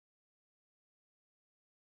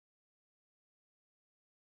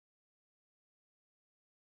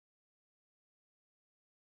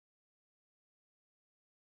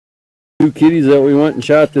Two kitties that we went and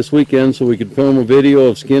shot this weekend so we could film a video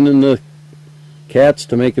of skinning the cats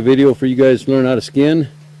to make a video for you guys to learn how to skin.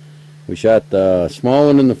 We shot the small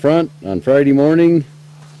one in the front on Friday morning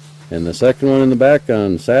and the second one in the back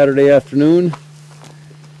on Saturday afternoon.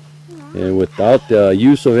 And without the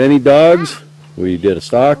use of any dogs, we did a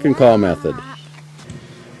stalk and call method.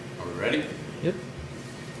 Are we ready? Yep.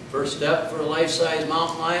 First step for a life-size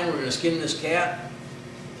mountain lion, we're going to skin this cat.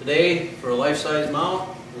 Today, for a life-size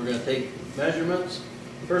mount, we're going to take measurements.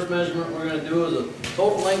 The first measurement we're going to do is a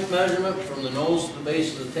total length measurement from the nose to the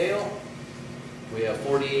base of the tail. We have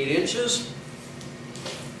 48 inches.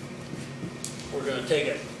 We're going to take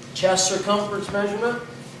a chest circumference measurement,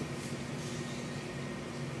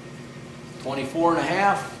 24 and a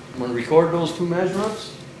half. I'm going to record those two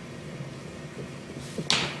measurements.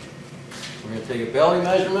 We're going to take a belly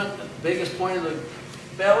measurement at the biggest point of the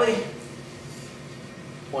belly,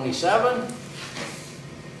 27.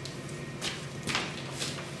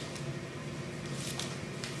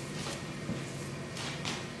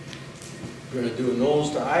 We're going to do a nose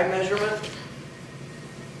to eye measurement.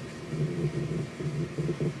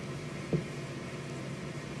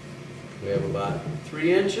 We have about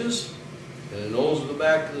 3 inches, and the nose of the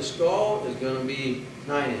back of the skull is going to be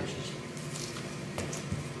 9 inches.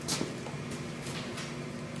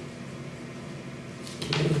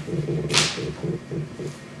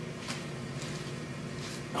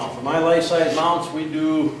 Now for my life-size mounts, we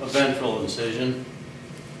do a ventral incision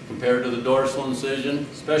compared to the dorsal incision,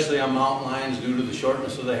 especially on mountain lions due to the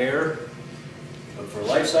shortness of the hair. But for a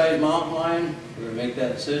life-size mountain lion, we're going to make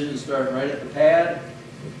that incision starting right at the pad,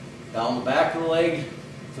 down the back of the leg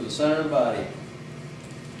to the center of the body.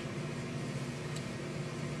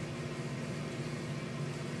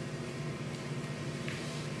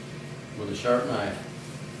 With a sharp knife,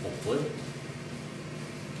 hopefully.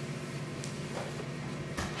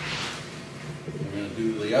 We're going to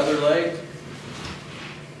do the other leg.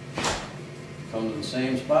 Come to the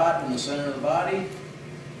same spot in the center of the body.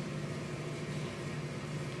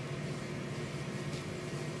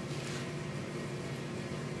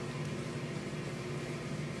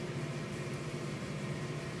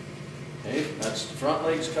 Okay, that's the front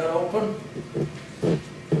legs cut open.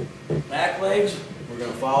 Back legs, we're going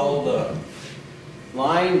to follow the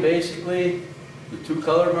line basically. The two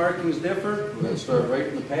color markings different. We're going to start right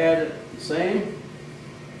in the pad at the same.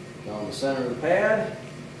 Down the center of the pad.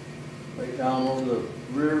 Right down over the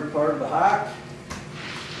rear part of the hock.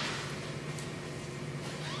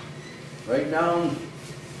 Right down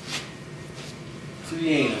to the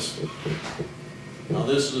anus. Now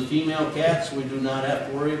this is a female cat, so we do not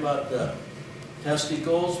have to worry about the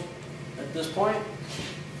testicles at this point.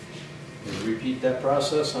 And repeat that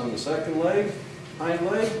process on the second leg, hind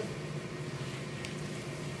leg.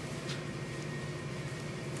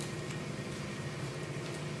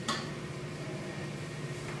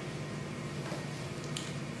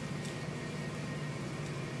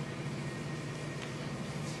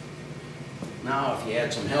 Now, if you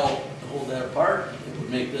had some help to hold that apart, it would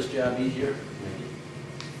make this job easier.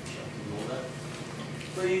 Hold that,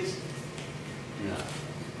 please. Yeah.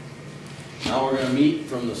 Now we're going to meet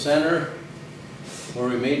from the center where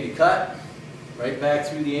we made the cut, right back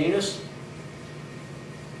through the anus.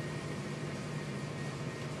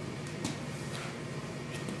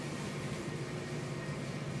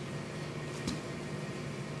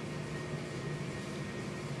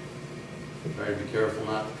 Try to be careful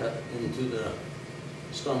not to cut into the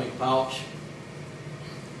stomach pouch.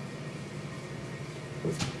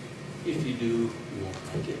 If you do, you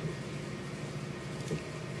won't like it.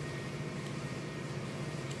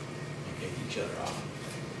 Okay, each other off.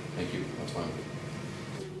 Thank you, that's fine.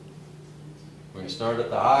 We're going to start at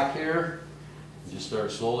the hock here. Just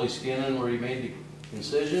start slowly skinning where you made the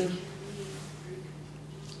incision.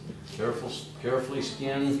 Carefully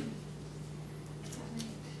skin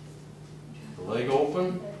the leg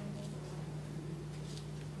open,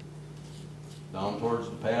 down towards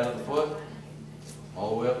the pad of the foot,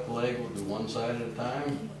 all the way up the leg. We'll do one side at a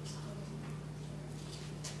time.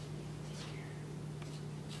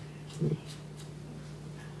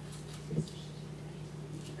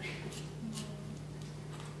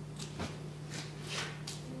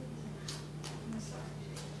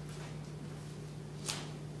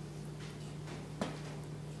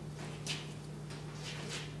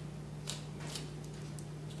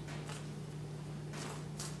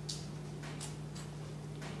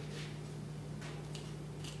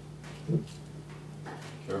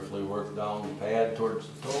 Carefully work down the pad towards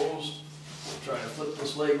the toes. Try to flip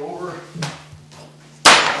this leg over.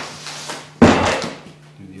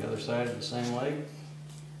 Do the other side of the same leg.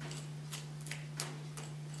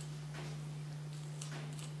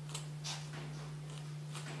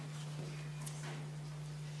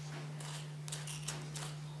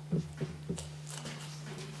 At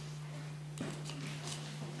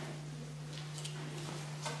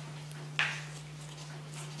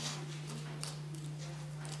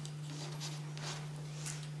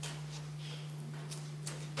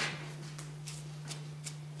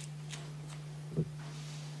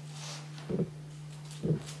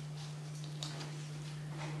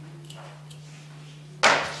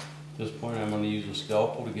this point I'm going to use a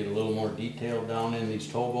scalpel to get a little more detail down in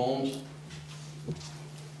these toe bones.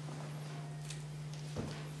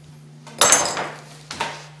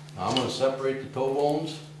 Now I'm going to separate the toe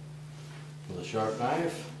bones with a sharp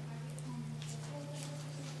knife.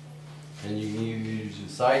 And you can use the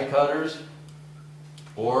side cutters,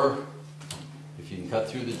 or if you can cut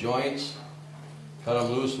through the joints, cut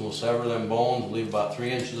them loose and we'll sever them bones, leave about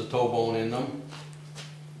 3 inches of toe bone in them,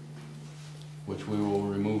 which we will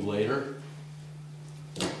remove later.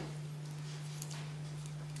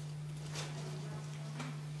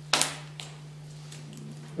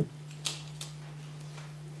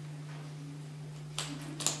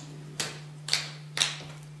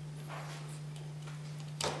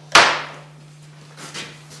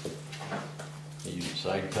 I use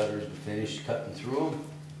side cutters to finish cutting through them.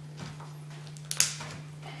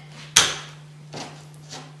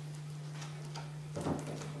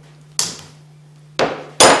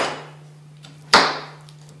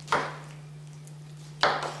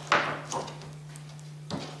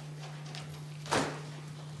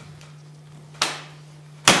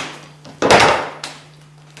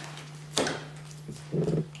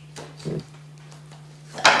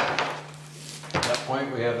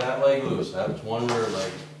 We have that leg loose. That's one rear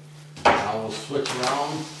leg. Now we'll switch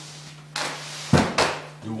around.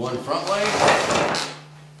 Do one front leg.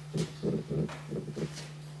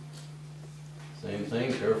 Same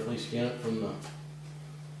thing, carefully skin it from the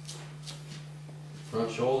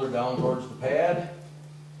front shoulder down towards the pad.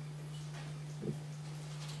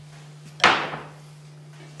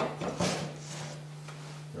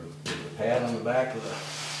 There's a pad on the back of the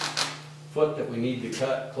foot that we need to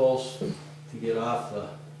cut close to get off the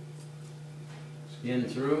skin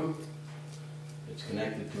through. It's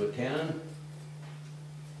connected to a tenon.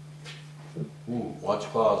 Ooh, watch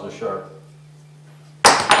claws, they're sharp.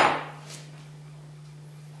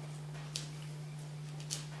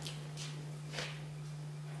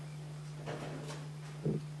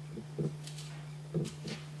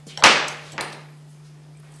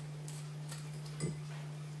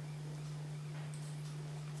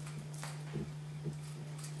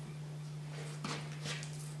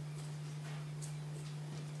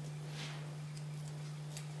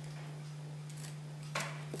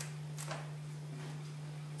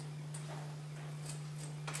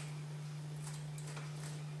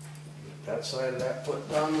 That side of that foot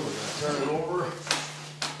done, we're going to turn it over.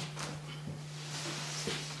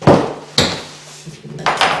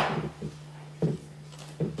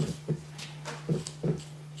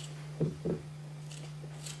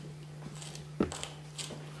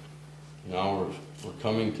 Now we're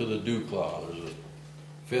coming to the dew claw. There's a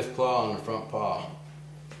 5th claw on the front paw.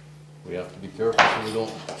 We have to be careful so we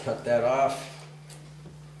don't cut that off.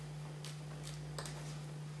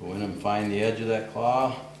 Go in and find the edge of that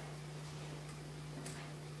claw.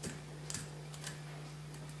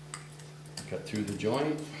 Cut through the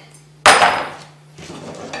joint.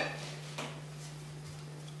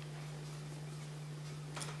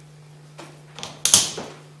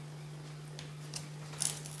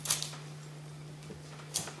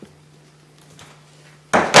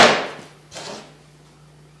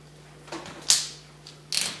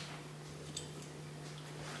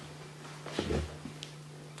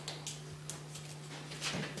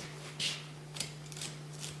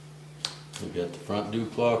 We got the front dew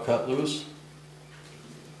claw cut loose.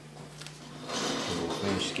 We'll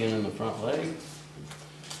finish skinning the front leg,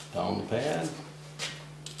 down the pad.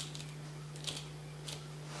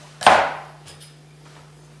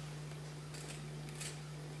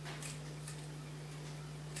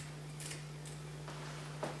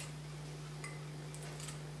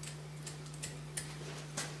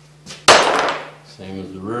 Same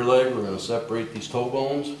as the rear leg, we're going to separate these toe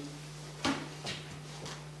bones.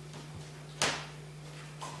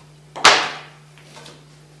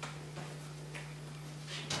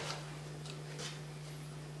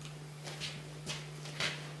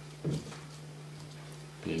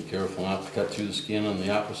 Being careful not to cut through the skin on the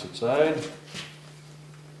opposite side.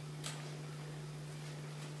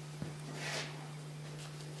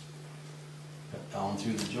 Cut down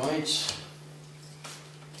through the joints.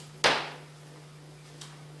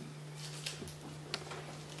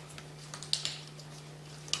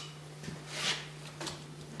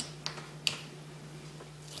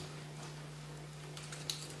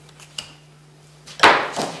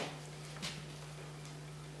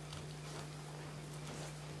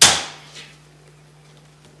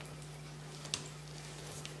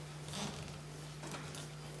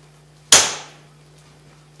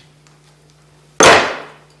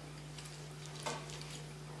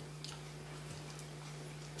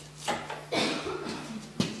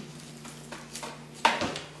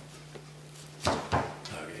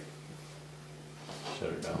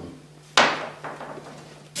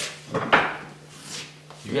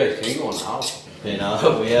 You guys can go in the house. Okay, now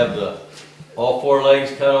that we have all 4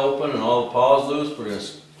 legs cut open and all the paws loose, we're going to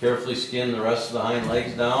carefully skin the rest of the hind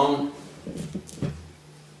legs down.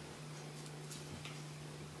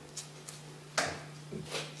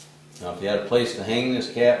 Now if you had a place to hang this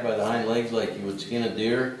cat by the hind legs like you would skin a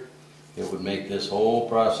deer, it would make this whole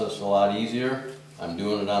process a lot easier. I'm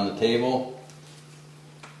doing it on the table.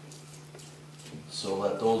 So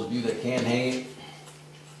let those of you that can hang it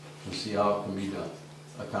and see how it can be done,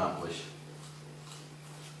 accomplished.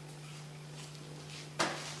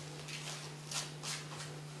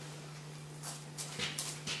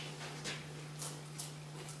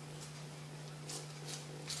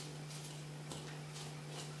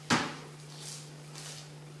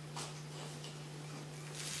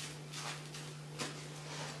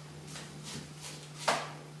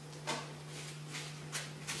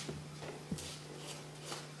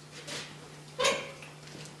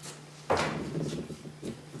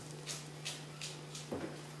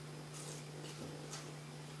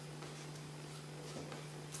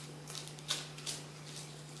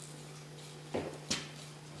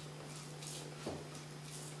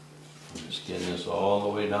 Skin this all the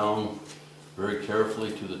way down very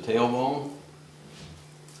carefully to the tailbone.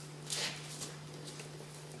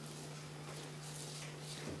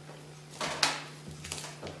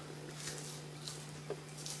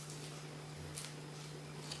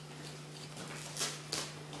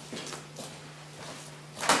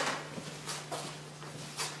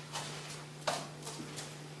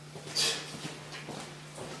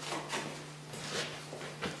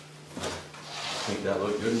 I think that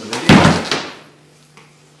looked good in the video.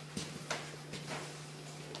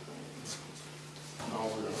 Now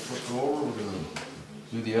we're going to flip it over. We're going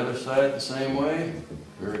to do the other side the same way,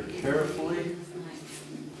 very carefully.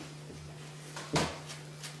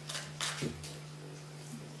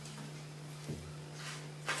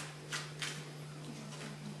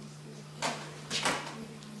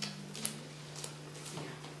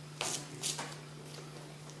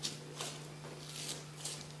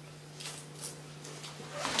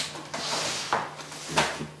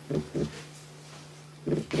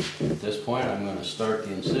 At this point, I'm going to start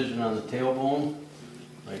the incision on the tailbone,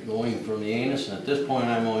 like going from the anus, and at this point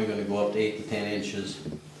I'm only going to go up to 8 to 10 inches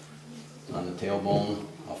on the tailbone.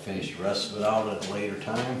 I'll finish the rest of it out at a later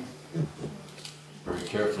time. Very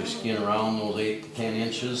carefully skin around those 8 to 10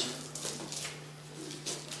 inches.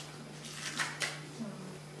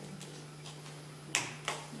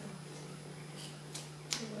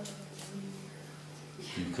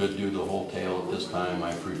 You could do the whole tail at this time.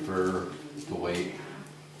 I prefer to wait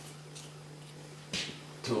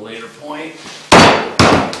to a later point.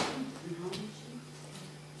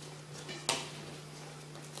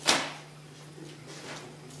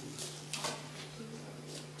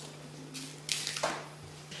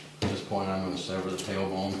 At this point I'm going to sever the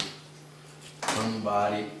tailbone from the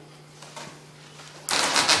body.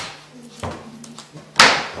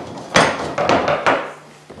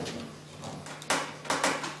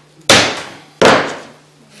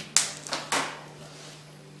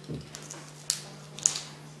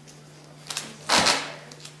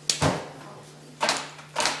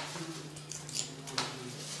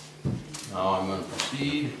 Now I'm going to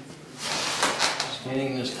proceed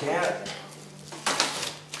skinning this cat.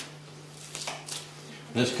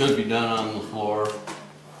 This could be done on the floor,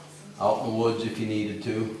 out in the woods if you needed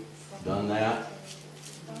to. Done that.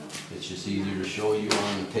 It's just easier to show you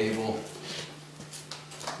on the table.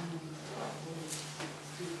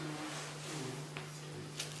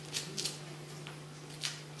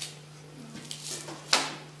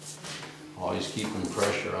 Always keeping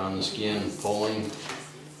pressure on the skin, pulling.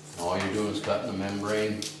 All you're doing is cutting the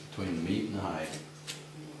membrane between the meat and the hide.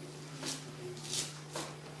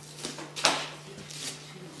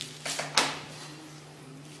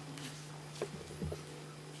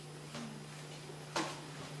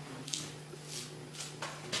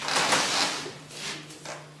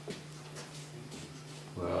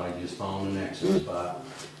 Well, I just found an exit spot.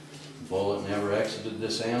 The bullet never exited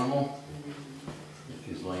this animal.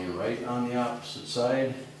 He's laying right on the opposite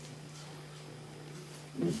side.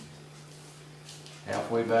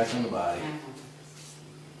 Halfway back in the body.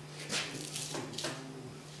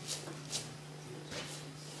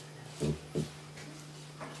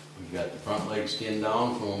 We've got the front leg skinned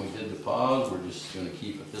down from when we did the paws. We're just going to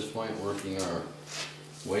keep at this point working our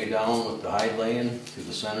way down with the hide laying to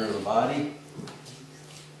the center of the body.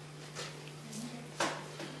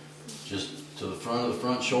 Just to the front of the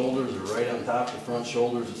front shoulders, or right on top of the front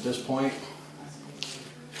shoulders at this point.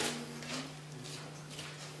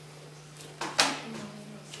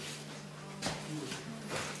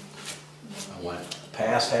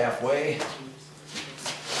 past halfway.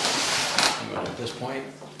 I'm going to, at this point,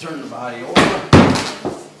 turn the body over.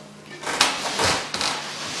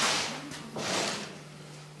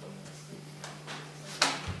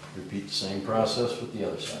 Repeat the same process with the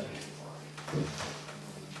other side.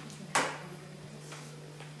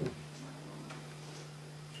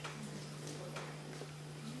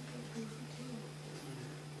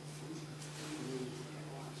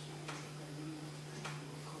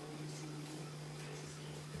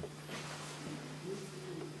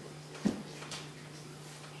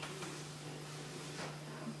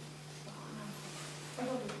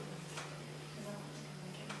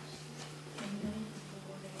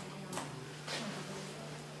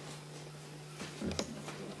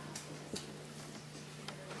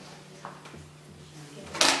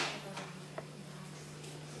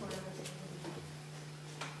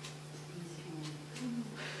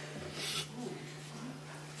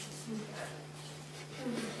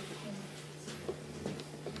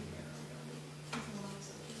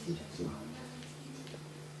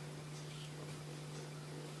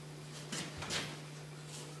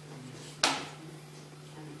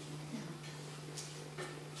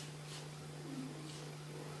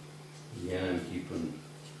 Again, I'm keeping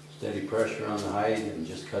steady pressure on the hide and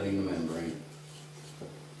just cutting the membrane.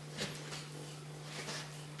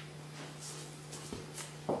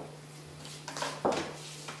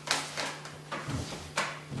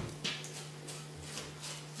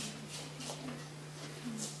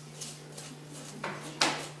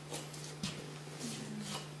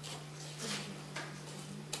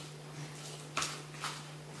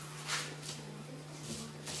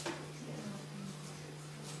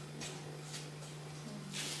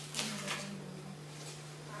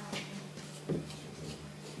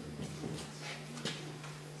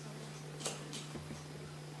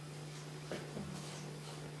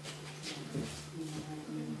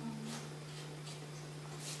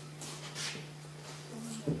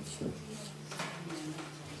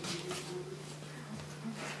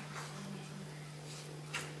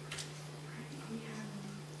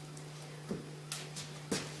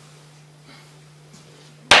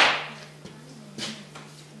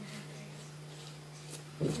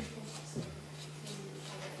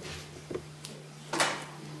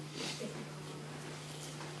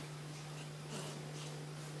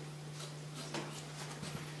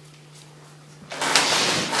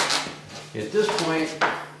 At this point,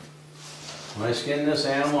 when I skin this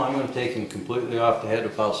animal, I'm going to take him completely off the head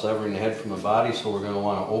without severing the head from the body. So we're going to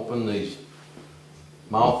want to open these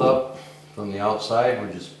mouth up from the outside.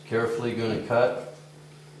 We're just carefully going to cut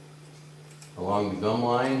along the gum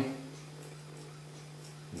line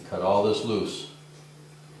and cut all this loose.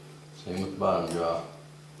 Same with the bottom jaw.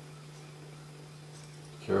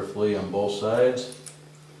 Carefully on both sides.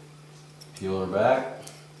 Peel her back.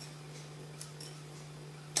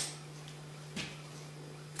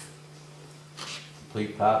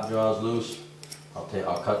 Complete top jaw is loose. I'll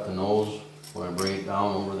cut the nose when I bring it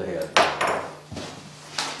down over the head.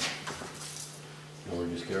 And we're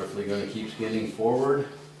just carefully going to keep skinning forward.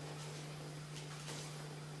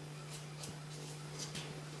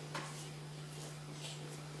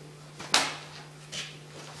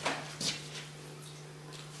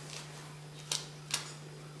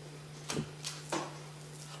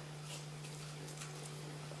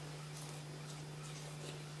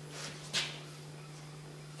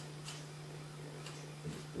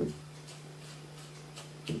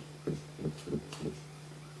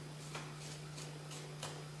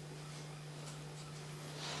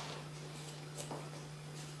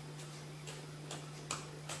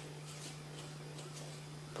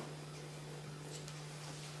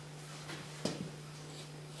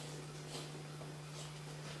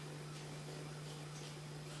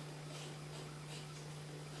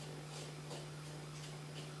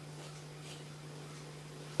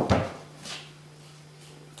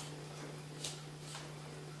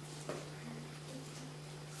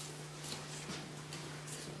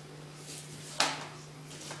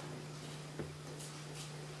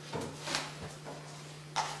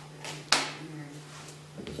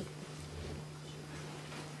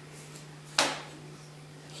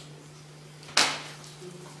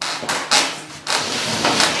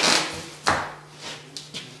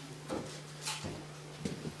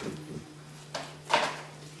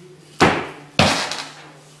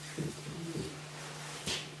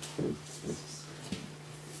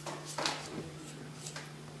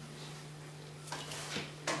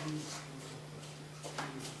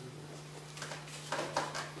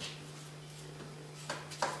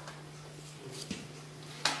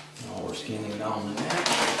 Skinning down the neck.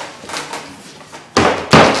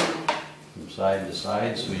 side to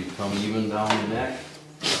side so you come even down the neck.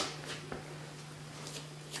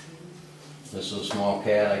 This is a small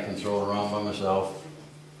cat, I can throw it around by myself.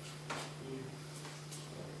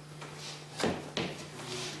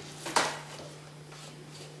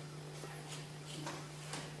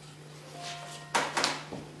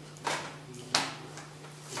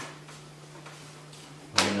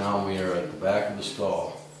 Right now we are at the back of the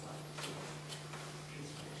skull.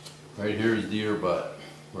 Right here is the ear butt,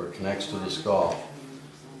 where it connects to the skull.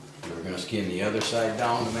 We're going to skin the other side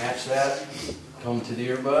down to match that. Come to the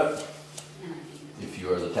ear butt. If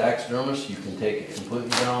you are the taxidermist, you can take it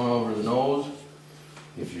completely down over the nose.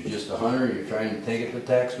 If you're just a hunter, you're trying to take it to the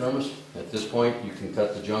taxidermist. At this point, you can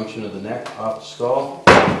cut the junction of the neck off the skull.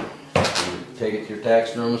 And take it to your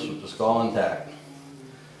taxidermist with the skull intact.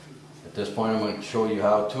 At this point, I'm going to show you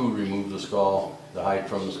how to remove the skull, the hide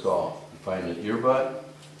from the skull. You find the ear butt.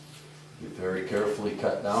 You very carefully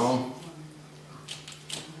cut down,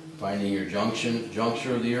 finding your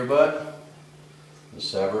juncture of the ear butt, and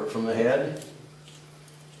sever it from the head,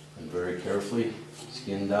 and very carefully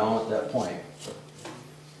skin down at that point.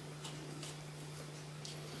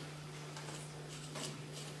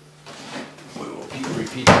 We will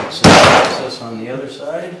repeat that same process on the other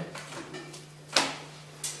side.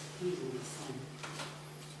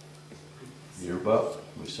 The ear butt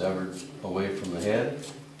we severed away from the head.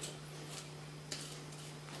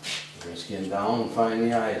 We're going to skin down and find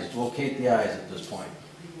the eyes. Locate the eyes at this point.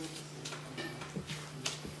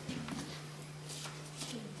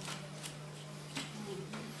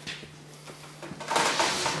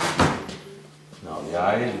 Now the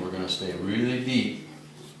eyes, we're going to stay really deep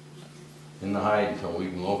in the hide until we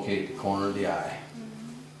can locate the corner of the eye.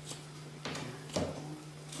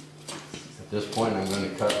 At this point I'm going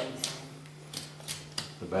to cut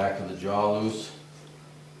the back of the jaw loose.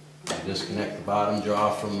 Disconnect the bottom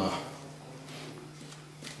jaw from the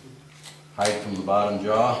hide from the bottom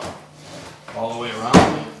jaw all the way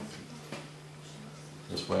around.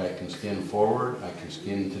 This way I can skin forward. I can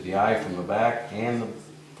skin to the eye from the back and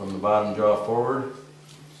from the bottom jaw forward.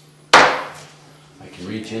 I can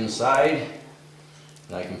reach inside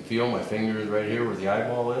and I can feel my fingers right here where the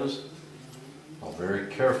eyeball is. I'll very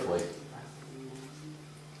carefully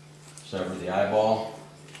sever the eyeball,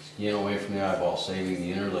 skin away from the eyeball, saving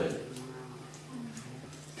the inner lid.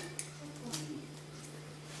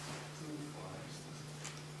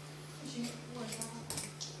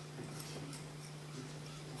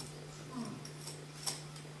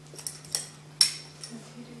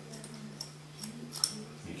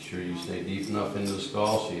 Make sure you stay deep enough into the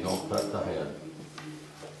skull so you don't cut the head.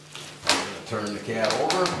 I'm going to turn the cat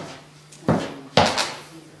over.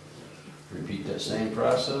 Repeat that same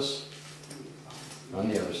process on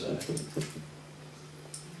the other side.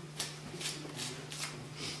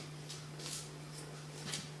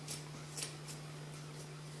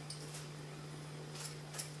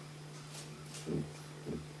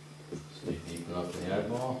 Stay deep enough in the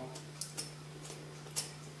eyeball.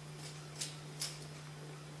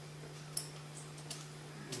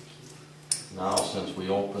 Now, since we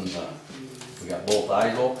got both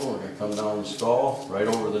eyes open, we're going to come down the skull, right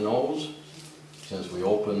over the nose. Since we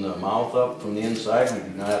open the mouth up from the inside, we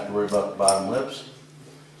do not have to worry about the bottom lips.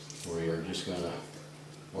 We are just going to,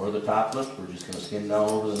 or the top lip, we're just going to skin down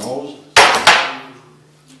over the nose.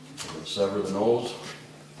 We're going to sever the nose,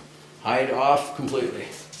 hide off completely.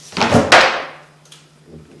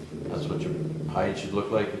 That's what your hide should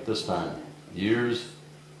look like at this time. The ears,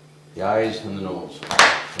 the eyes, and the nose,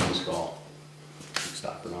 and the skull.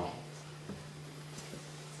 Stop for now.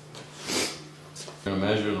 We're going to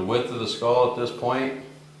measure the width of the skull at this point.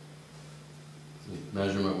 The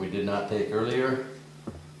measurement we did not take earlier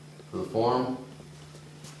for the form.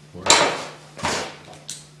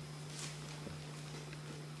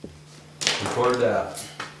 Record that.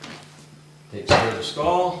 Takes care of the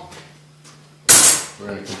skull. We're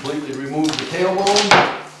going to completely remove the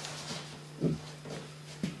tailbone.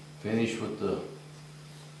 Finish with the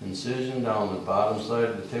incision down the bottom side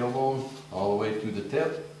of the tailbone, all the way to the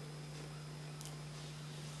tip.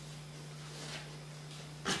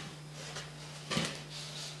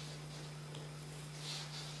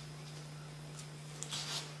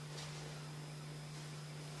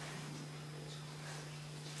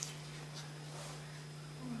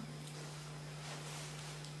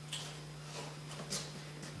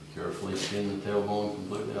 Carefully skin the tailbone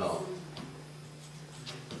completely out.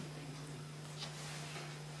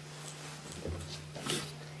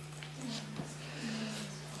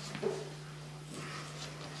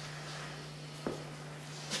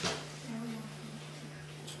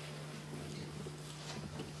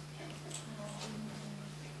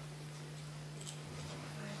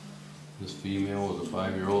 This female is a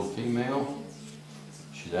 5-year-old female.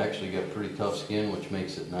 She's actually got pretty tough skin, which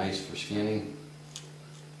makes it nice for skinning.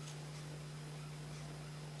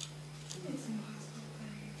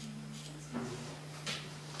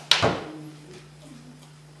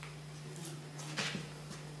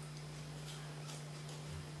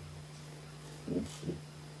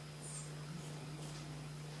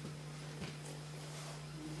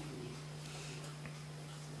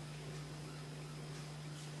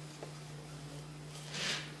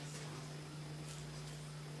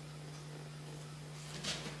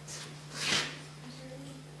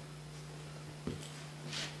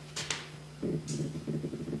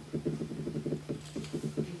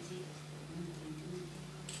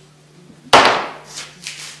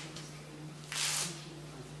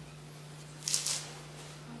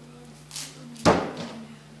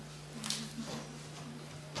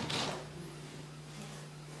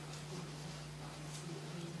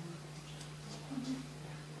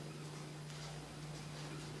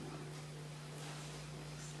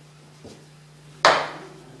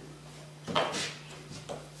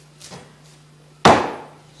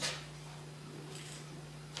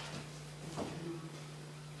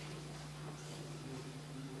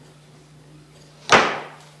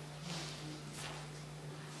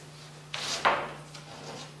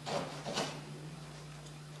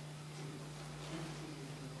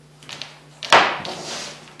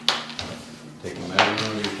 Take a measurement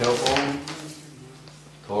of your tailbone,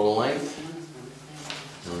 total length,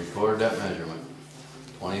 and record that measurement.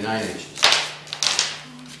 29 inches.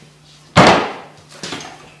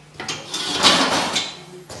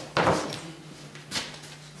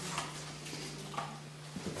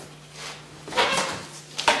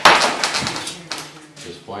 At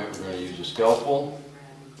this point, we're going to use a scalpel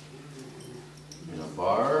and a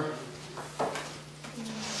bar.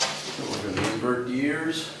 And we're going to invert the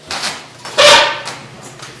ears.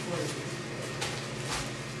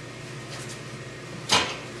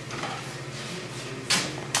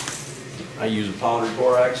 I use a powdered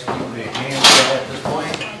borax to keep my hands dry at this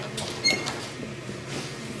point.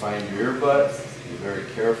 Find your ear butt, you very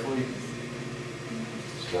carefully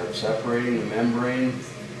start separating the membrane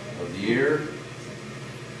of the ear.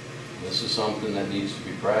 This is something that needs to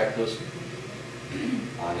be practiced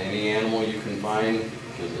on any animal you can find,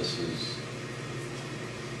 because this is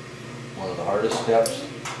one of the hardest steps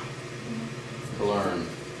to learn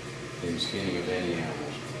in skinning of any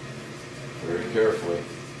animals. Very carefully.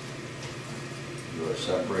 You are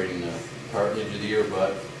separating the cartilage of the ear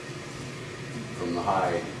butt from the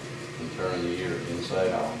hide and turning the ear inside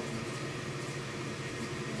out.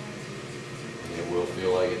 And it will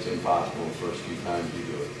feel like it's impossible the first few times you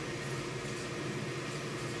do it.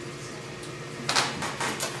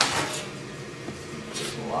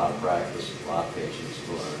 It's a lot of practice, a lot of patience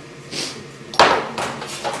to learn.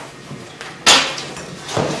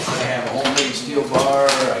 I have a homemade steel bar.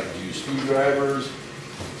 I use screwdrivers.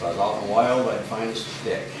 If I was out in the wild, I'd find a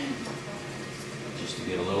stick just to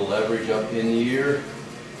get a little leverage up in the ear.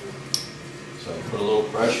 So I put a little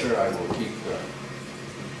pressure. I will keep the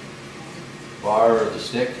bar or the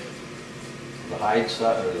stick, the hide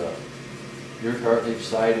side or the ear cartilage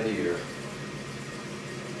side of the ear.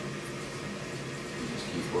 You just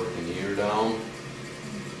keep working the ear down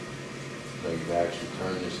until you've actually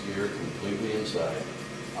turned this ear completely inside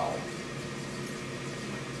out.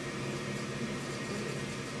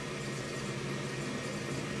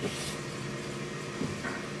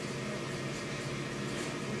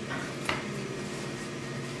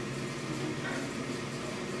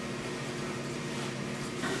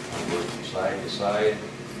 Work from side to side,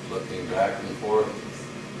 flipping back and forth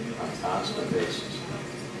on a constant basis.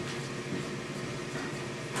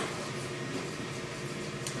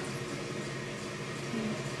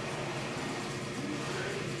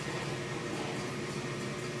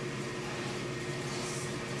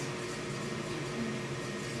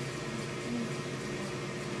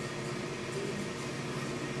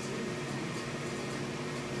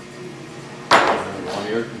 One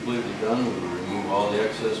ear completely done, we will remove all the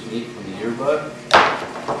excess meat from the ear butt.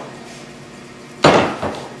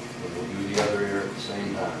 And we'll do the other ear at the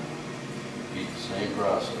same time. Repeat the same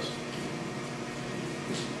process.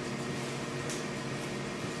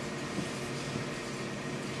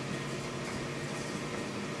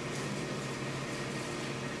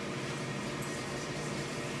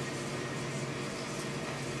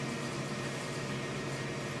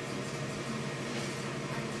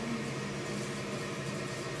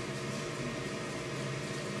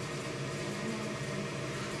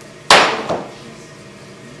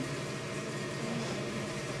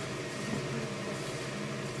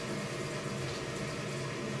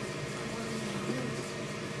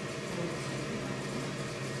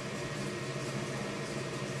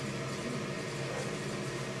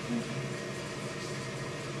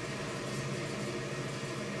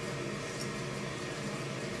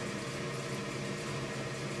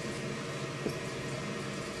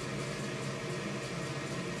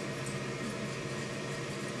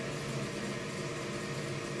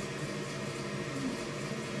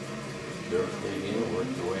 Carefully again, work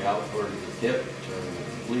your way out towards the tip, turn the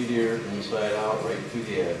complete ear inside out right to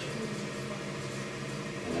the edge.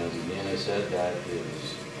 And as again I said, that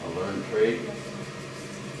is a learned trait.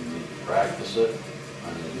 You need to practice it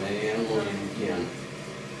on as many animals as you can.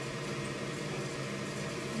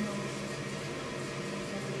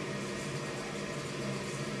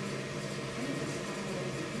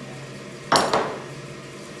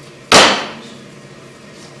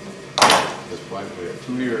 At this point we have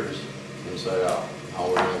 2 ears inside out. Now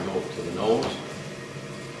we're going to go to the nose.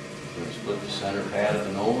 We're going to split the center pad of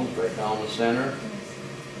the nose right down the center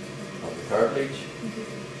of the cartilage.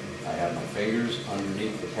 I have my fingers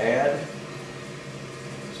underneath the pad.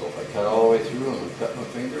 So if I cut all the way through, I'm going to cut my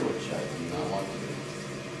finger, which I do not want to do.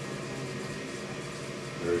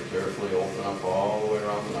 Very carefully open up all the way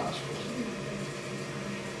around the nostrils.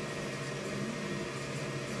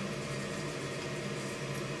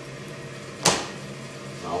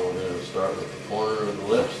 Now we're going to start with the corner of the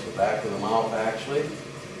lips, the back of the mouth actually.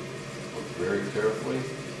 Look very carefully.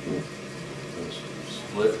 We're going to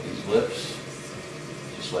split these lips,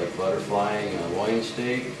 just like butterflying a loin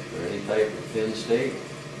steak or any type of thin steak.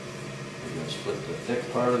 We're going to split the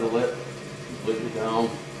thick part of the lip completely down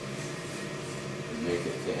and make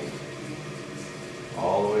it thin.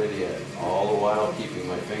 All the way to the edge. All the while keeping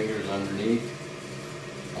my fingers underneath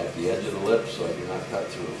at the edge of the lip so I do not cut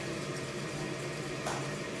through.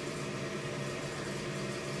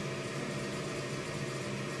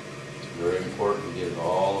 Very important to get it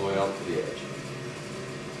all the way out to the edge.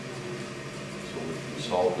 So we can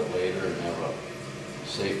salt it later and have a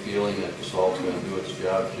safe feeling that the salt's going to do its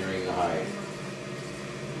job curing the hide.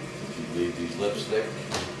 If you leave these lips thick,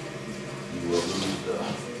 you will lose the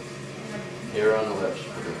hair on the lips.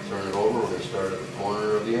 We're going to turn it over. We're going to start at the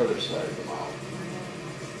corner of the other side of the mouth.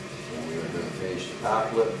 And we are going to finish the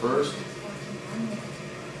top lip first,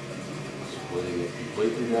 splitting it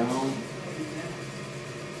completely down.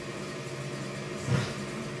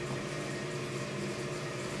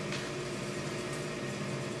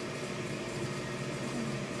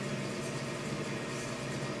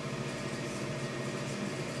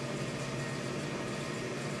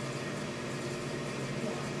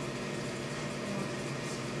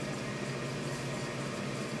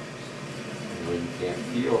 You can't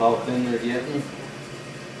feel how thin they're getting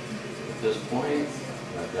at this point.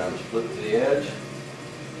 I've got them split to the edge.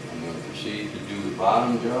 I'm going to proceed to do the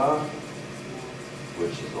bottom jaw,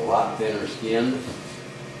 which is a lot thinner skinned.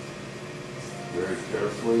 Very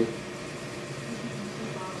carefully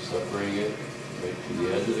separating it right to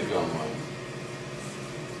the edge of the gum line.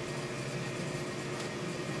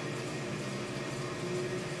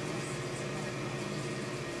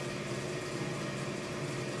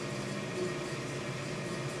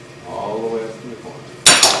 All the way up to the corner.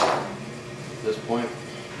 At this point,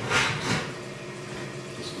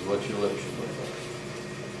 this is what your lips should look like.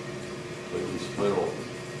 Completely split open.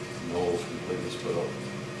 Nose completely split open.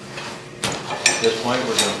 At this point,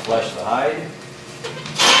 we're going to flesh the hide,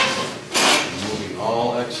 removing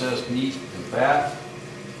all excess meat and fat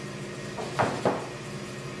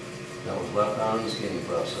that was left on in the skinning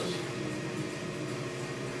process.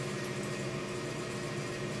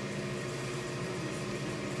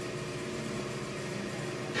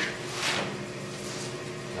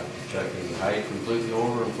 Checking the hide completely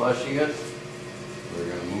over and flushing it, we're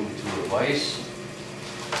going to move to a vise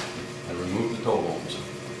and remove the toe bones.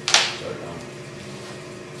 Start down.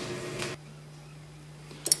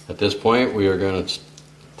 At this point, we are going to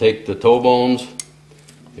take the toe bones.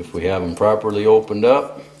 If we have them properly opened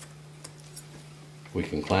up, we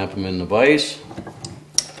can clamp them in the vise.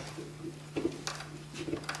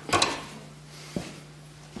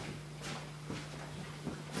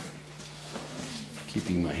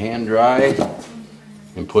 Keeping my hand dry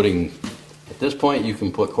and putting, at this point you can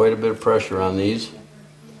put quite a bit of pressure on these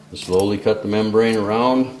and slowly cut the membrane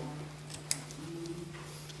around.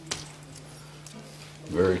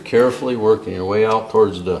 Very carefully working your way out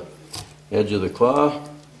towards the edge of the claw.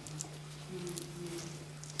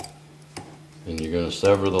 And you're going to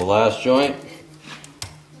sever the last joint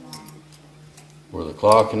where the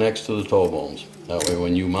claw connects to the toe bones. That way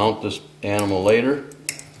when you mount this animal later,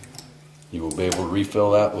 you will be able to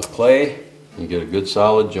refill that with clay and get a good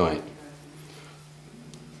solid joint.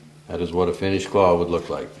 That is what a finished claw would look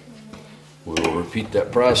like. We will repeat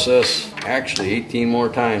that process actually 18 more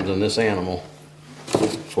times on this animal.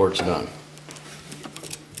 before it's done.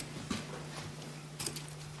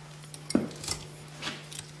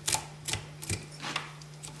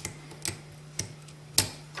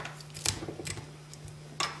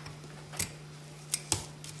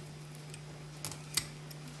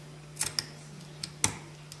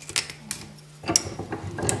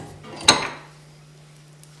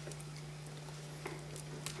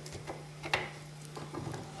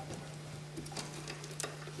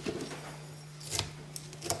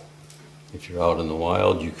 If you're out in the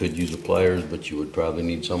wild, you could use the pliers, but you would probably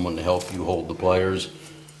need someone to help you hold the pliers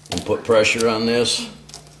and put pressure on this.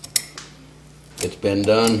 It's been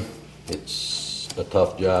done. It's a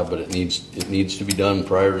tough job, but it needs to be done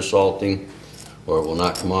prior to salting, or it will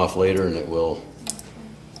not come off later and it will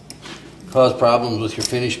cause problems with your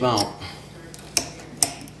finished mount.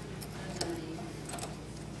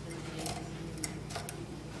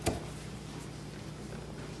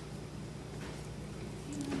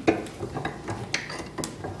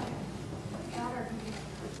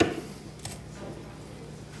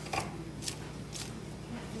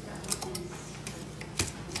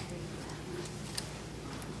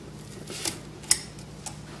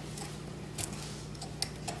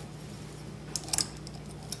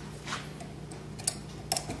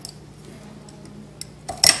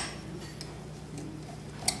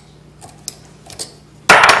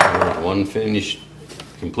 One finished,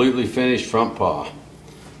 completely finished front paw.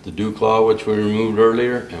 The dew claw, which we removed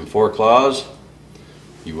earlier, and 4 claws.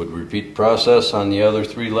 You would repeat the process on the other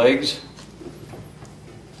 3 legs.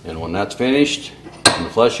 And when that's finished, and the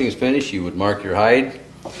fleshing is finished, you would mark your hide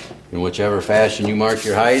in whichever fashion you mark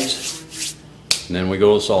your hides. And then we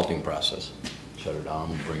go to the salting process. Shut her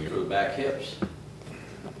down and bring her to the back hips.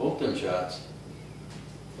 Both them shots.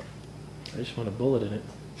 I just want a bullet in it.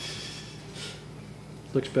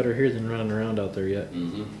 Looks better here than running around out there yet.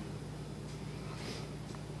 Mm-hmm.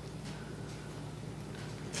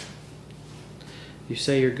 You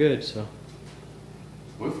say you're good, so.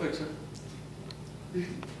 We'll fix it.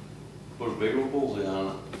 Put a big old bullseye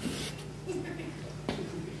on it.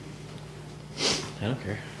 I don't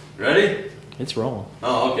care. Ready? It's rolling.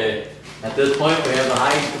 Oh, okay. At this point, we have the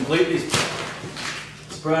hide completely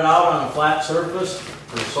spread out on a flat surface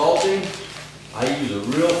for salting. I use a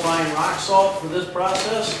real fine rock salt for this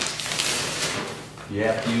process. You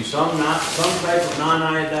have to use some type of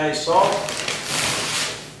non-iodized salt.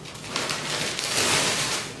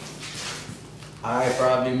 I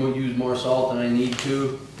probably would use more salt than I need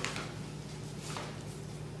to.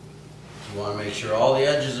 You want to make sure all the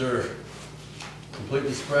edges are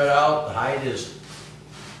completely spread out, the hide is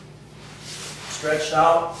stretched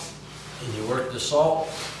out, and you work the salt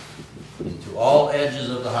into all edges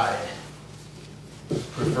of the hide,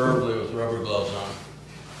 preferably with rubber gloves on.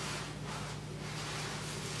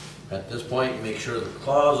 At this point, you make sure the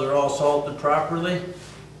claws are all salted properly,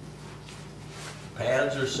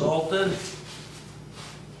 pads are salted.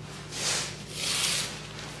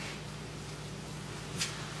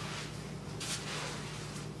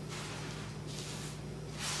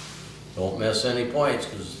 Don't miss any points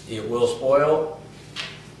because it will spoil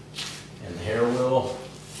and the hair will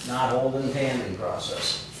not hold in tanning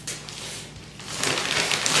process.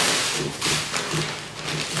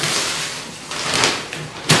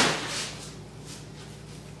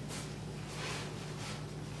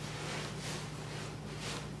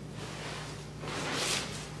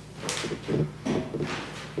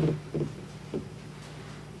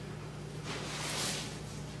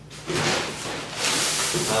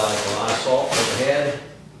 I like a lot of salt for the head.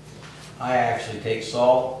 I actually take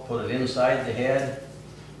salt, put it inside the head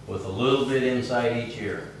with a little bit inside each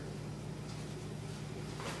ear.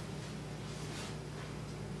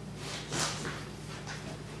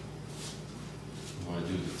 I'm going to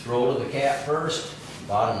do the throat of the cat first,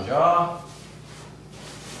 bottom jaw.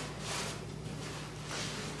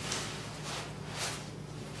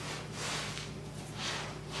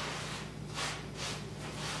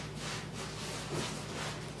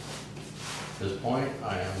 At this point,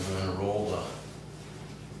 I am going to roll the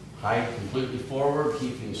hide completely forward,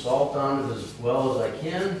 keeping salt on it as well as I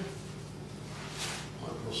can.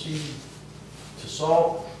 I'll proceed to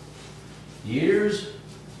salt the ears,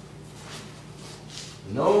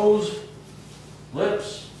 nose,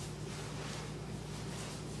 lips,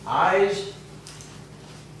 eyes.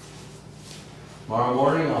 Tomorrow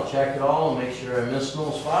morning I'll check it all and make sure I missed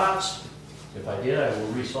no spots. If I did, I will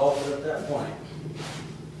resalt it at that point.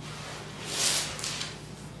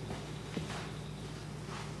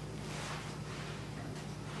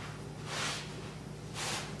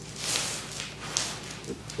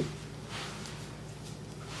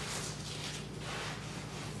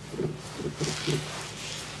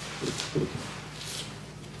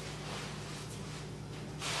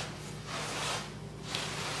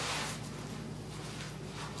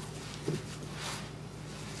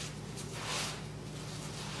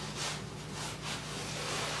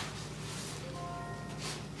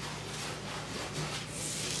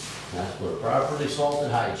 That's what a properly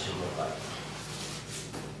salted hide should look like.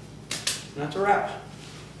 That's a wrap.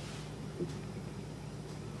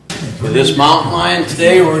 For this mountain lion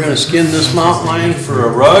today, we're going to skin this mountain lion for a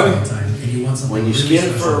rug. When you skin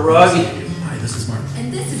it for a rug,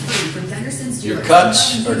 your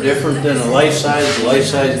cuts are different than a Lifesize. The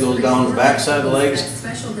Lifesize goes down the back side of the legs.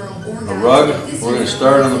 A rug, we're going to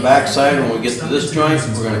start on the back side. When we get to this joint,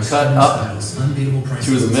 we're going to cut up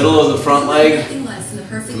through the middle of the front leg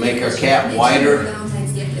to make our cap wider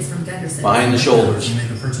behind the shoulders.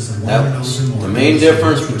 That's the main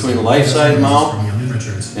difference between a Lifesize mount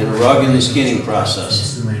and a rug in the skinning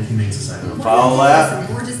process. I'm going to follow that.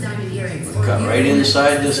 Cut right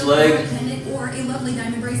inside this leg,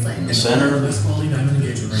 in the center of the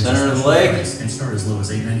leg.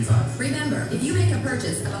 Remember, if you make a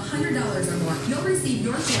purchase of $100 or more, you'll receive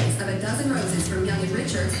your choice of a dozen roses from Young &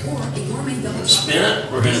 Richards or a gourmet double. Spin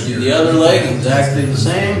it. We're going to do the other leg exactly the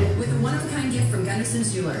same. With a one-of-a-kind gift from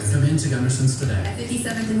Gunderson's Jewelers. Come into Gunderson's today. At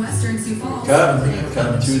 57th and Western Sioux Falls. We're going to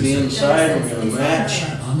cut through the inside. We're going to match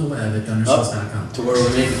On the web at Gundersons.com. up to where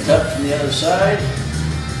we make a cut from the other side.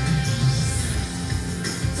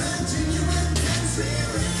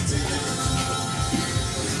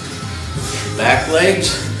 Back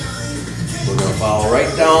legs, we're going to follow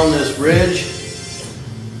right down this ridge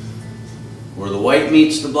where the white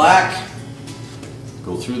meets the black,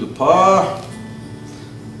 go through the paw,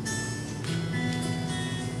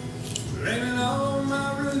 Blaming all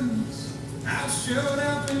my roots, I showed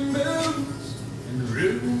up in boots and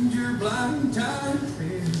ruined your blind time.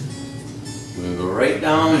 we're going to go right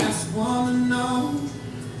down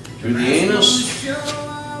through the anus.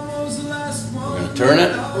 We're going to turn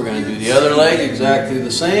it. We're going to do the other leg exactly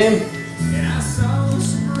the same. And I saw the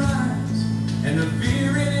surprise and the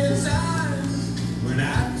fear in his eyes when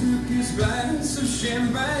I took his glass of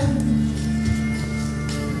champagne.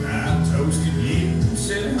 I toasted you and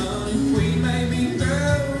said, honey, we may be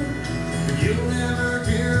through, but you'll never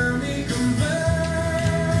hear me complain.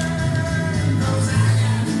 'Cause I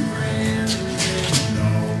got friends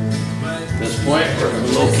that At this point, we're going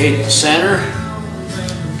to locate the center.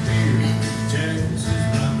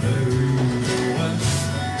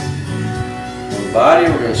 Body,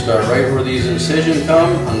 we're going to start right where these incisions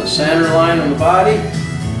come on the center line of the body.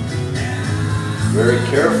 Very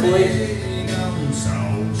carefully.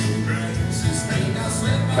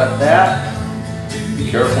 Cut that.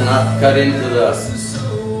 Be careful not to cut into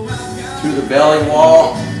through the belly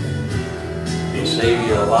wall. It'll save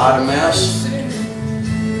you a lot of mess.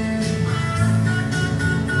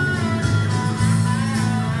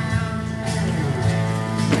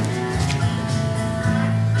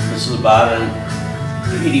 This is about an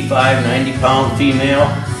 85, 90-pound female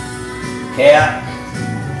cat,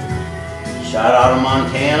 shot out of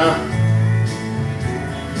Montana.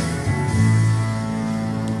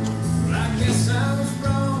 I guess I was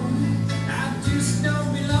wrong, I just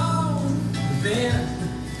don't belong. Then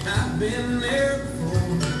I've been there before.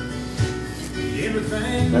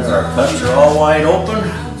 Everything There, our cuts are all wide open.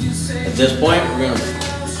 At this point, we're going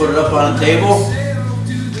to put it up on a table,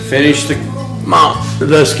 finish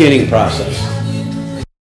the skinning process.